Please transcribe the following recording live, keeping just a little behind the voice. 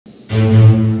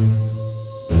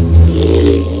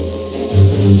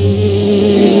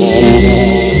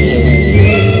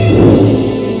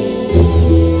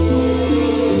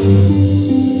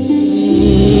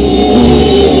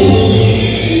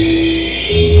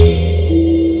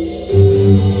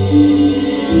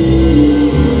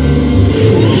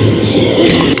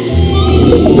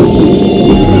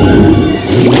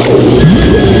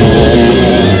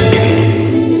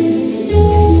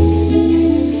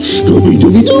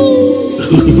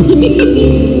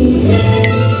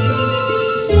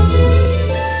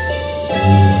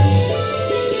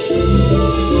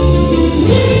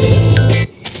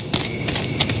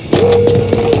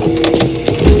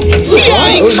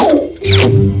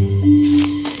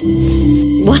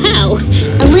Wow,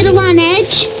 a little on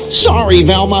edge? Sorry,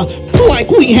 Velma. Like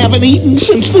we haven't eaten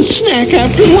since the snack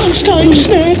after lunchtime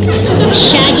snack.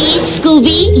 Shaggy,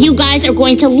 Scooby, you guys are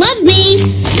going to love me.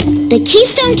 The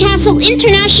Keystone Castle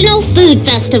International Food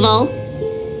Festival.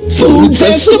 Food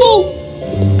festival?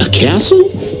 A castle?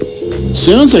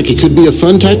 Sounds like it could be a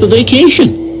fun type of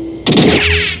vacation.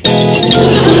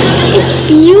 It's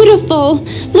beautiful.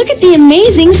 Look at the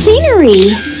amazing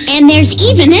scenery. And there's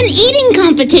even an eating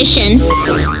competition.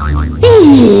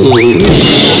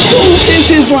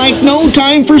 This is like no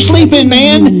time for sleeping,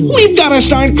 man. We've got to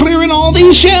start clearing all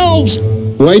these shelves.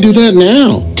 Why do that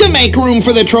now? To make room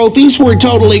for the trophies we're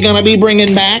totally going to be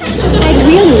bringing back. I'd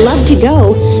really love to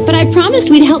go, but I promised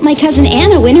we'd help my cousin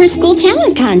Anna win her school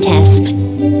talent contest.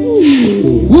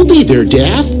 We'll be there,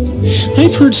 Daff.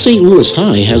 I've heard St. Louis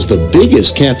High has the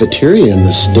biggest cafeteria in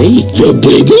the state. The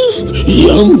biggest?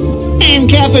 Yum! And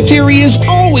cafeterias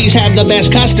always have the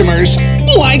best customers,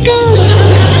 like us.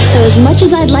 So as much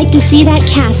as I'd like to see that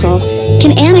castle,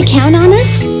 can Anna count on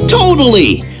us?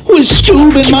 Totally. With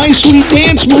Scoob and my sweet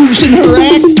dance moves in her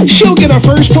act, she'll get a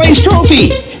first place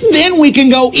trophy. Then we can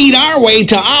go eat our way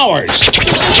to ours.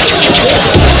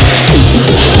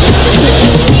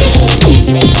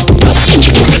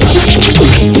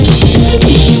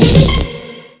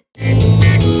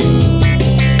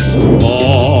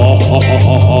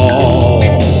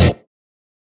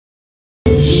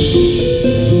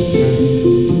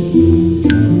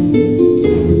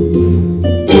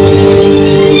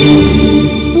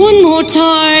 One more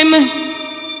time.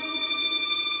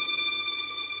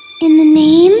 In the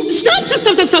name? Stop, stop,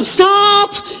 stop, stop, stop,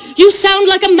 stop! You sound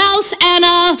like a mouse,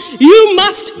 Anna. You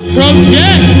must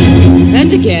project.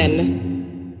 And again.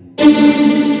 In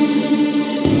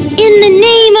the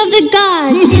name of the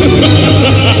gods.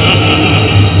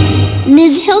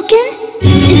 Ms. Hilken?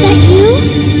 Is that you?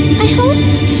 I hope?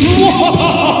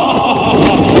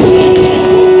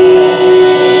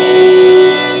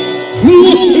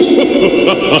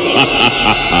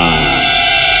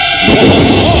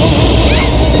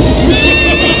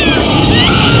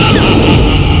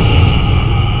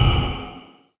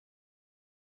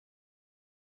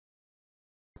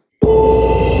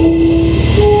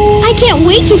 I can't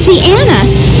wait to see Anna.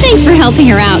 Thanks for helping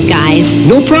her out, guys.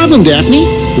 No problem, Daphne.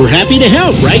 We're happy to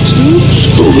help, right, Scoob?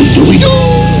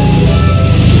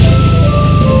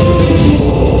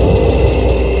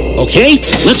 Scooby-Dooby-Doo! Okay,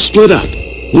 let's split up.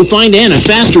 We'll find Anna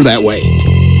faster that way.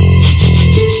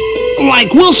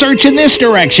 Like we'll search in this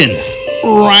direction.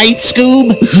 Right,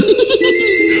 Scoob?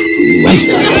 Right.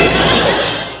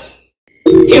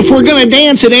 If we're gonna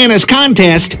dance at Anna's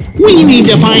contest, we need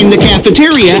to find the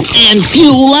cafeteria and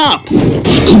fuel up.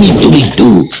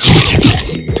 Scooby-Dooby-Doo!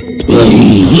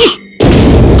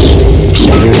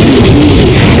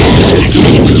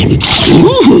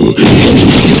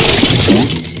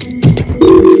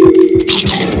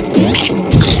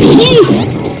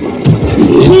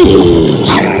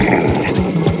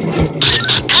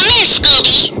 Come in,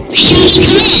 Scooby. Shaggy,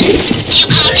 come in. Do you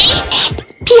copy?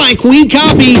 Like we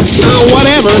copy, or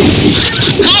whatever.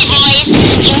 Hi, boys.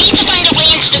 You need to find a way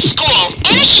into the school.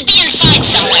 Anna should be inside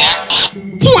somewhere.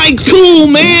 Like cool,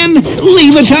 man.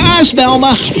 Leave it to us,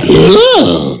 Velma.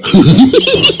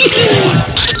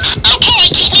 Okay,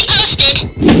 keep me posted.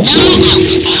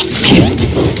 Velma out.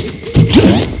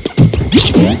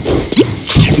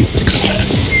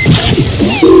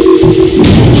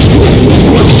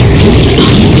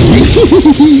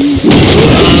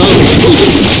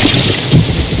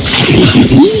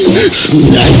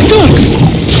 Snack duck!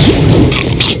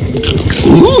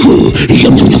 Ooh,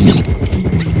 yum yum yum yum.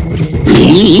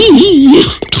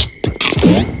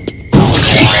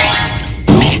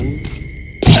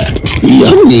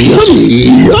 Yummy, yummy,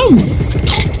 yum!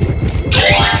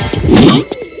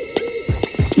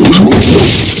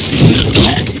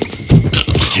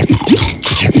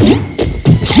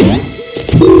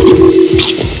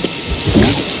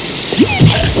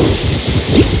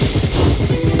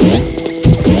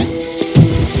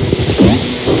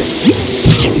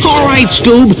 All right,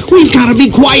 Scoob, we've got to be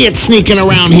quiet sneaking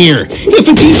around here. If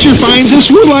a teacher finds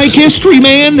us, we're like history,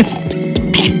 man.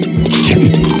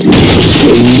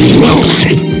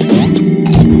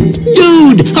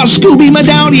 Dude, a Scooby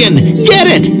medallion. Get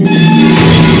it.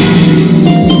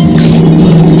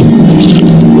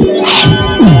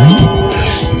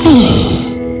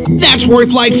 That's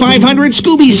worth like 500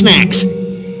 Scooby snacks.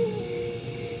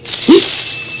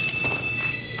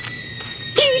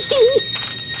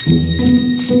 What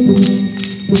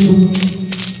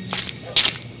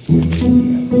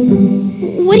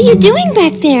are you doing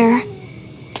back there?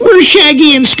 We're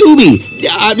Shaggy and Scooby,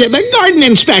 garden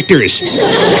inspectors.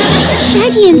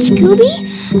 Shaggy and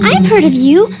Scooby? I've heard of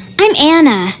you. I'm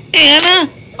Anna. Anna?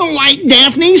 Like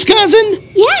Daphne's cousin?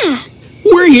 Yeah.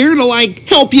 We're here to,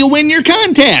 help you win your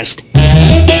contest.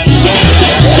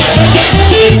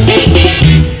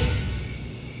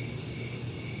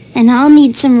 And I'll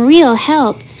need some real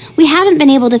help. We haven't been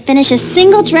able to finish a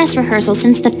single dress rehearsal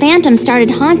since the Phantom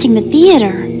started haunting the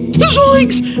theater.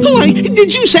 Zoinks!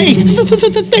 Did you say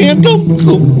Phantom?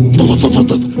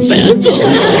 Phantom? Yeah,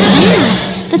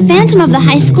 the Phantom of the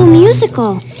High School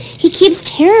Musical. He keeps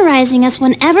terrorizing us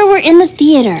whenever we're in the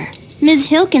theater. Ms.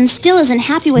 Hilkin still isn't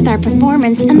happy with our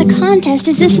performance, and the contest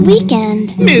is this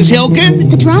weekend. Ms. Hilkin?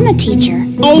 The drama teacher.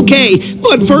 Okay,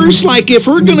 but first, if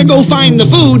we're gonna go find the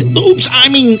food,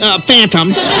 Phantom,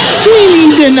 we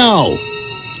need to know,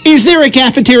 is there a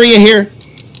cafeteria here?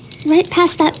 Right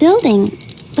past that building.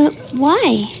 But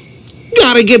why?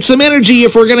 Gotta get some energy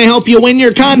if we're gonna help you win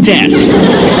your contest.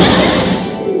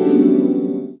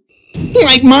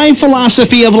 Like my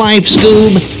philosophy of life,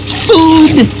 Scoob,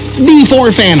 food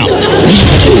before Phantom.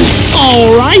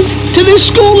 All right, to the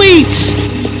school eats.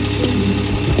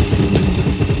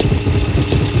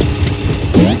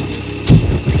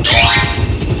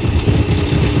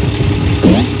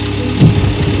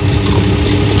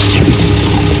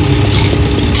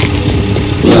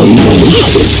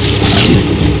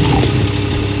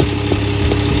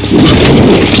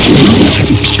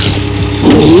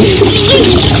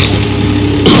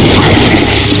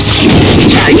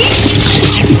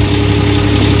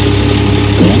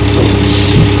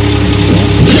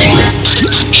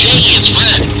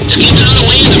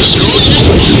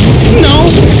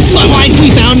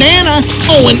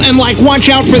 And watch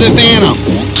out for the Phantom.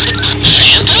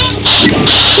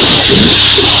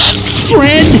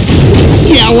 Fred?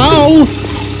 Yellow?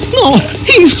 Oh,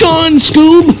 he's gone,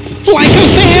 Scoob. Like a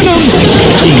Phantom.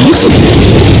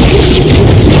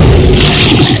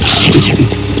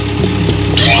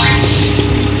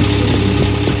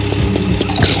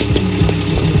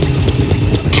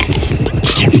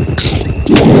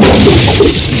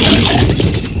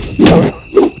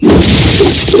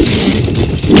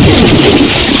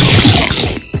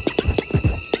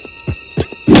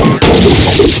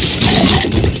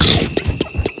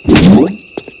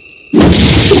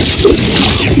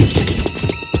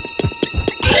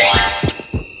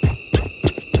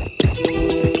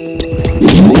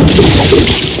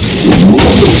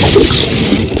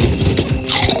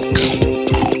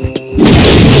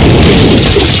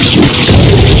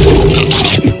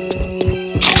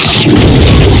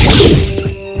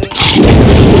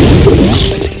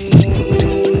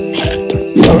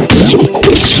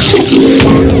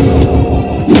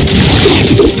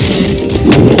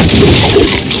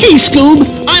 Hey,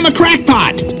 Scoob, I'm a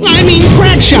crackpot.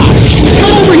 Crack shot.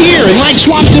 Come over here and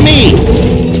swap to me.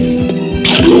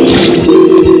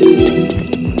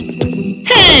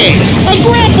 Hey, a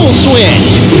grapple switch.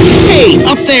 Hey,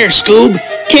 up there, Scoob.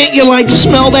 Can't you,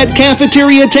 smell that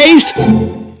cafeteria taste?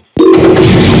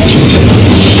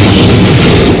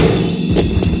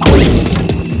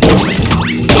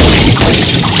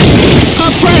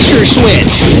 A pressure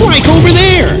switch, over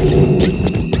there.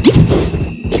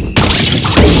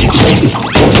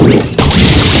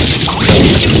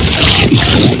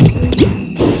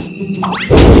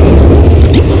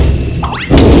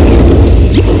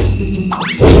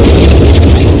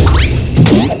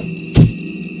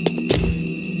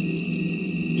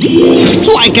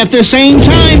 At the same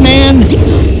time, man.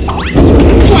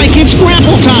 It's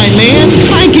grapple time, man.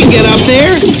 I can get up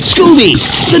there. Scooby,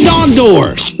 the dog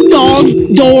door. Dog,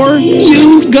 door,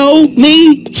 you, go,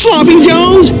 me, Sloppy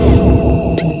Joes.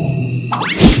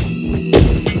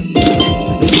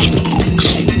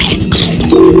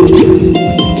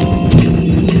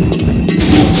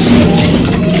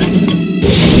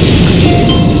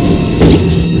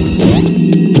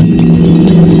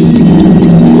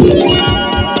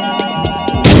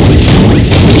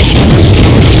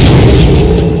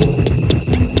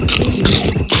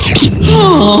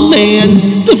 Oh,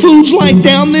 man, the food's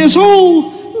down this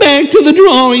hole. Back to the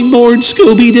drawing board,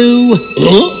 Scooby-Doo.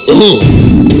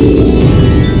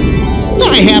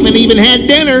 I haven't even had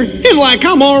dinner, and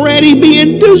I'm already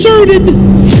being deserted.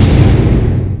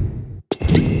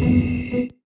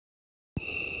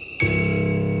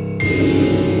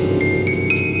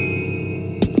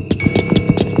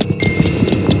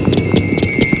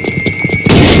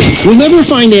 We'll never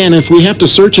find Anna if we have to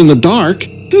search in the dark.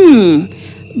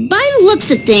 By the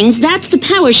looks of things, that's the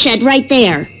power shed right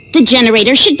there. The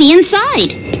generator should be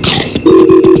inside.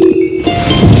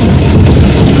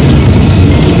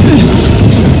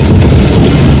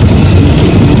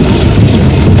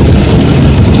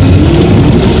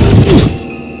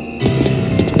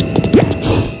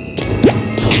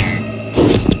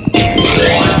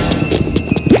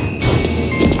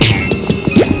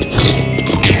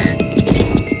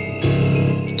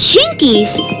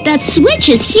 Jeez, that switch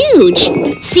is huge.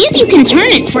 See if you can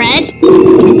turn it, Fred.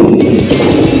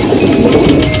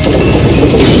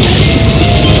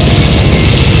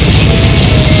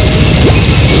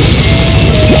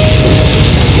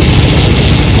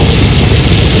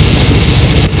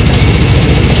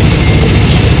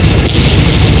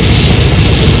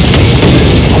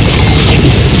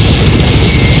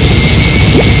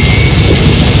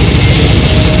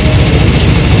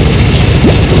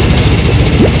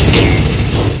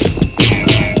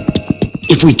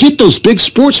 If we get those big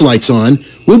sports lights on,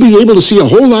 we'll be able to see a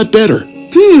whole lot better.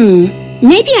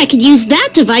 Maybe I could use that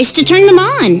device to turn them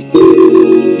on.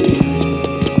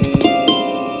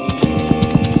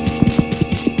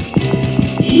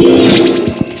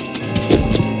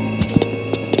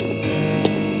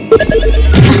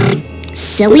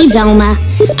 Silly Velma.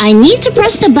 I need to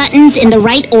press the buttons in the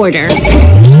right order.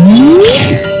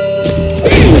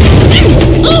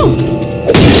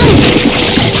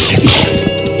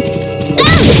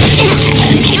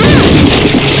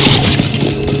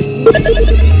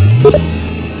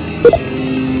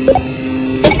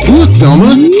 Look,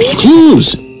 Velma,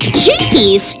 clues.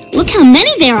 Jinkies! Look how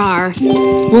many there are.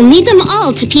 We'll need them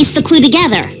all to piece the clue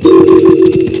together.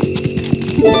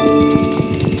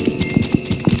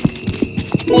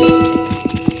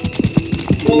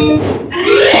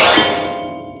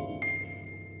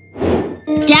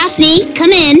 Daphne,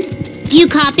 come in. Do you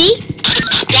copy?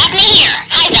 Daphne here.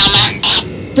 Hi, Velma.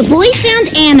 The boys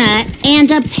found Anna, and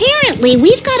apparently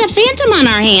we've got a phantom on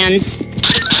our hands.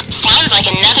 Sounds like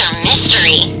another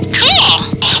mystery.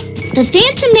 Cool. The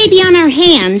phantom may be on our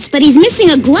hands, but he's missing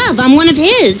a glove on one of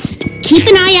his. Keep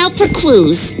an eye out for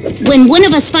clues. When one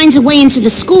of us finds a way into the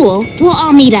school, we'll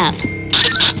all meet up.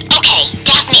 Okay,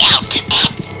 Daphne out.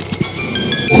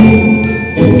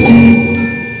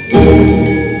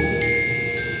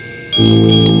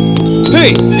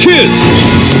 Hey, kids!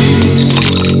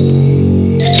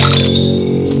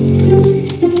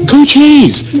 Coach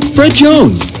Hayes, Fred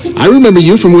Jones. I remember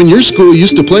you from when your school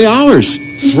used to play ours.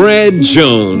 Fred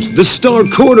Jones, the star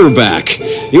quarterback.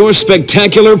 Your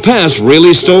spectacular pass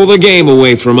really stole the game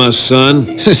away from us,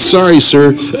 son. Sorry,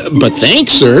 sir, but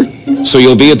thanks, sir. So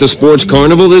you'll be at the sports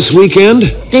carnival this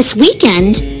weekend? This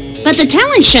weekend? But the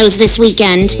talent show's this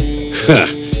weekend.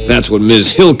 That's what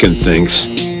Ms. Hilkin thinks.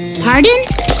 Pardon?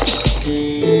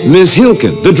 Ms.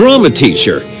 Hilkin, the drama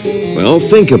teacher. Well,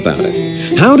 think about it.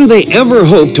 How do they ever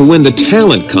hope to win the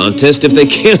talent contest if they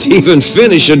can't even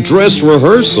finish a dress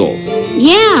rehearsal?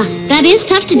 Yeah, that is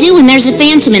tough to do when there's a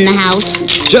phantom in the house.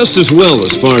 Just as well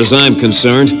as far as I'm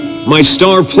concerned. My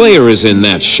star player is in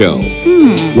that show.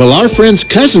 Well, our friend's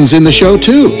cousin's in the show,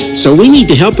 too, so we need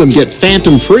to help him get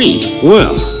phantom-free.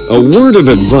 Well, a word of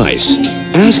advice.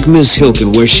 Ask Miss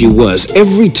Hilkin where she was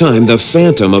every time the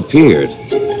phantom appeared.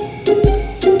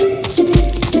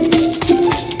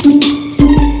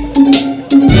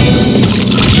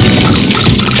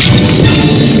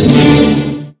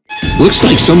 Looks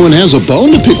like someone has a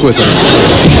bone to pick with us.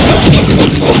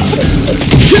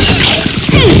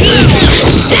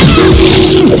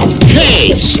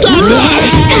 Hey, stop it!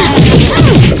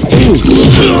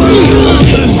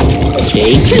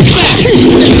 Take it back!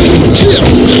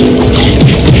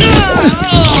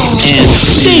 And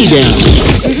stay down!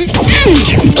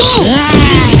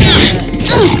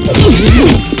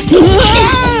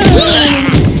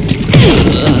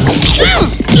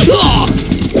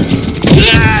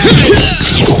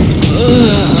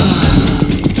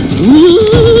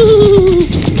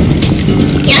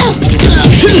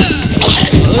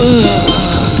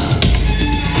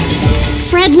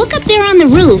 Fred, look up there on the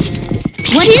roof.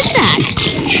 What is that?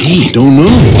 Gee, don't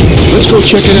know. Let's go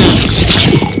check it out.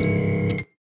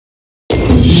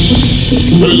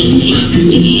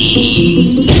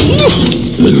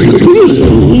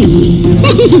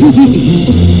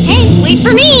 Hey, wait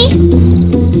for me!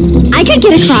 I could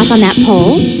get across on that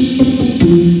pole.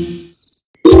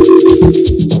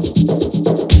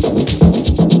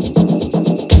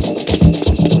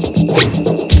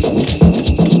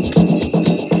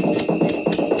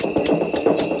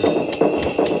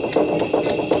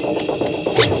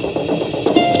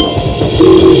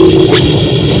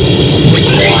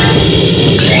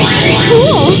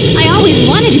 Cool! I always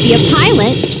wanted to be a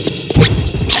pilot.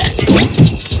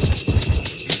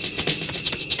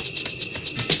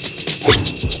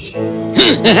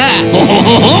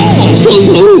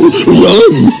 Hello,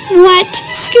 run! What?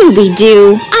 Scooby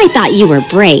Doo, I thought you were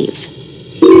brave.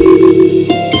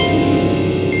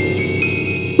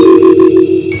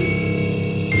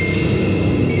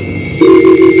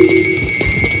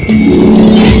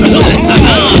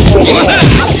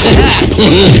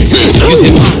 Excuse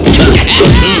him.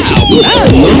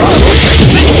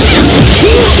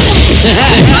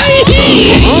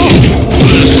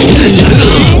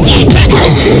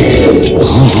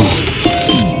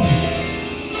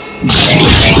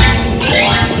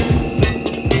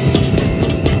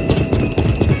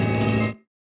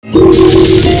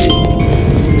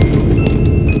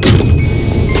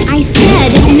 I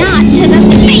said not to the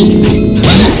face!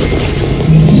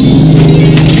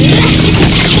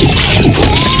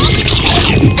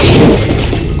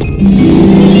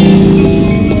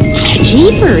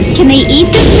 Jeepers, can they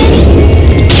eat this many?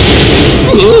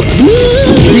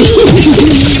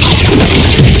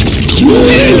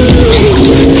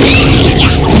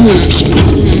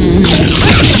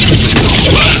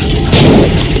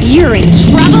 You're in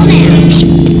trouble now.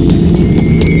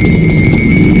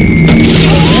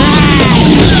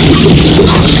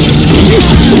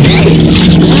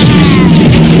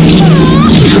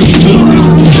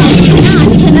 Not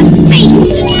to the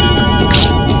face.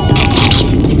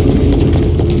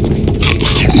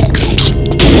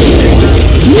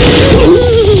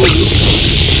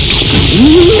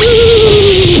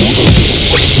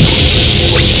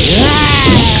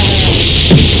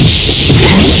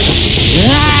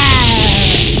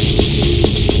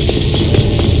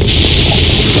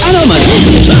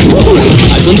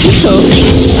 I don't think so.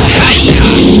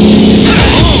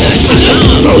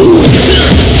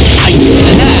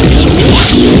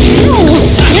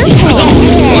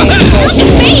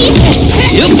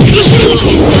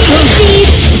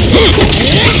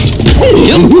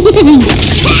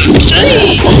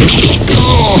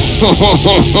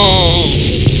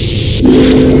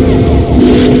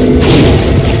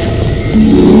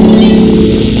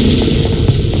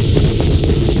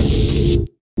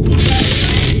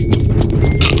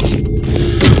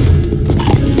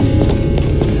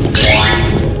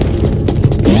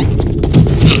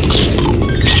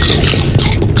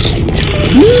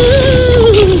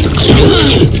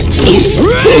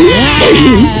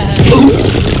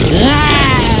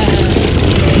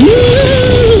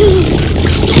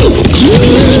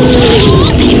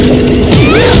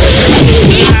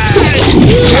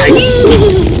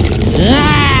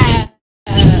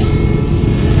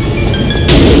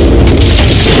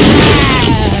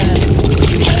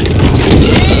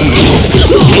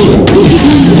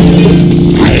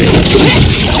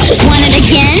 Want it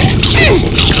again?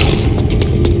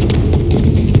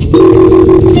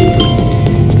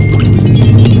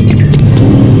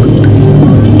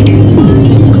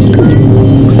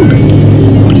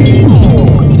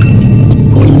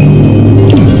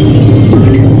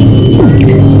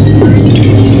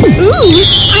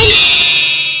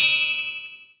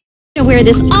 I wear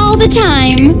this all the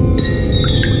time.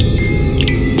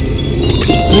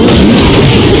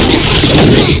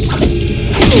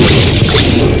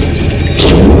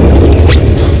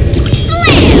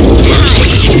 Slam time!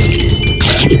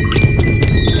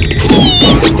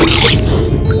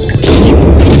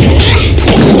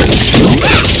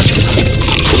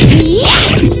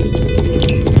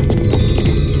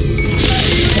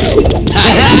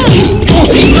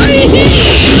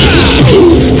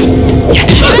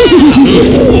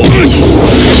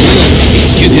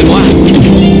 Excusez-moi.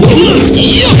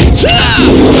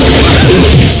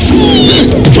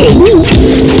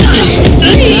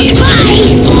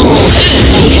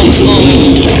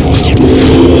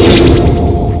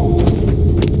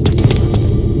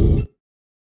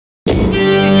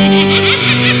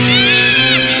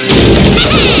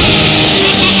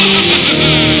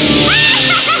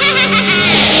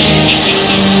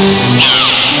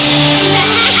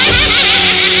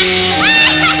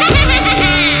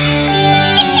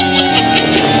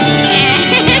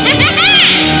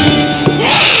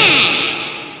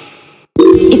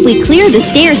 If we clear the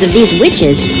stairs of these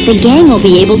witches, the gang will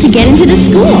be able to get into the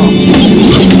school.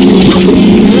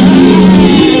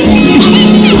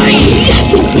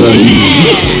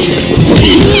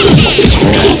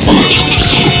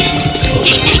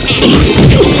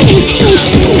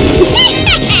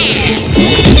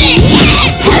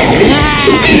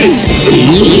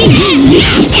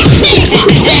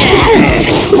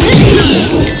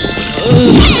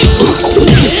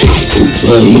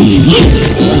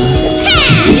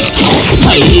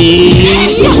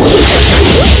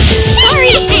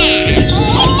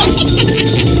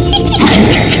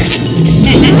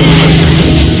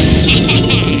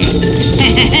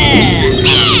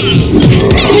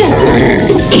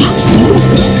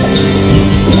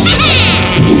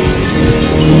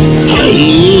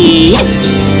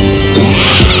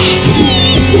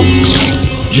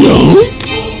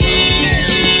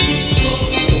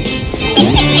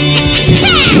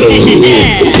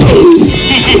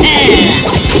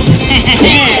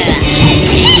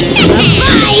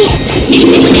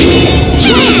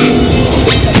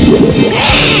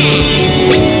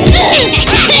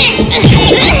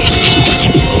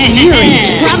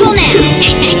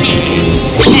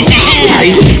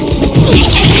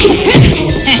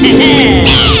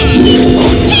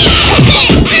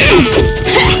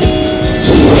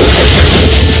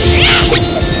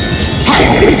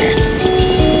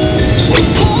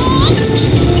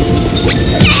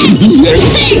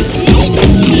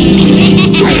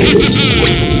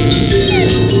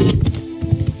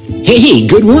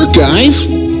 Good work, guys.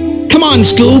 Come on,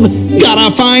 Scoob.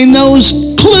 Gotta find those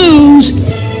clues.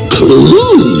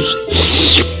 Clues?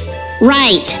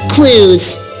 Right,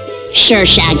 clues. Sure,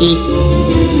 Shaggy.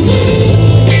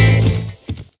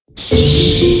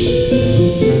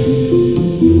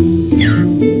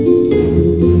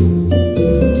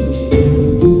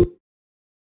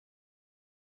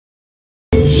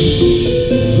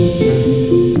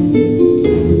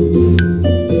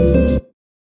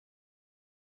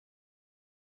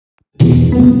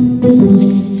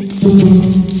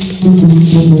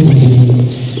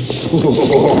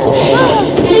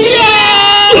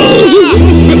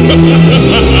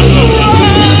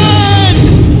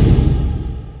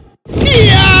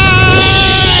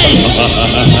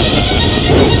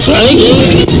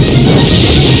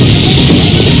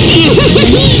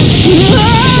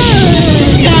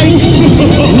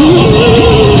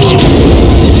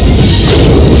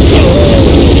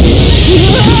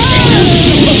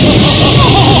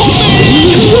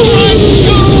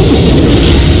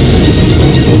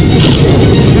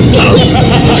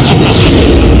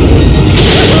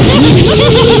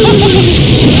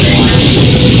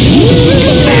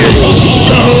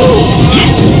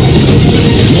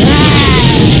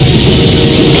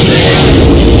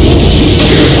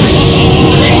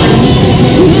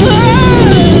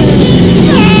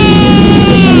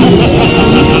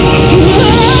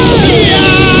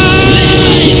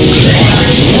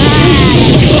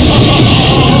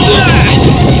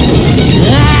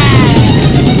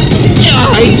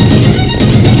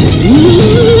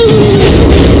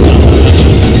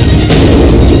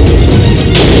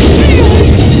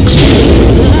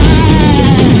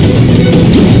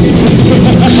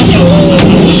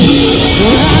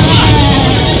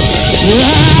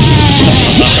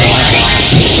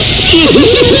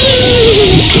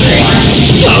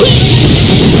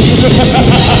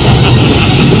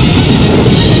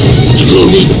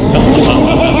 Scooby.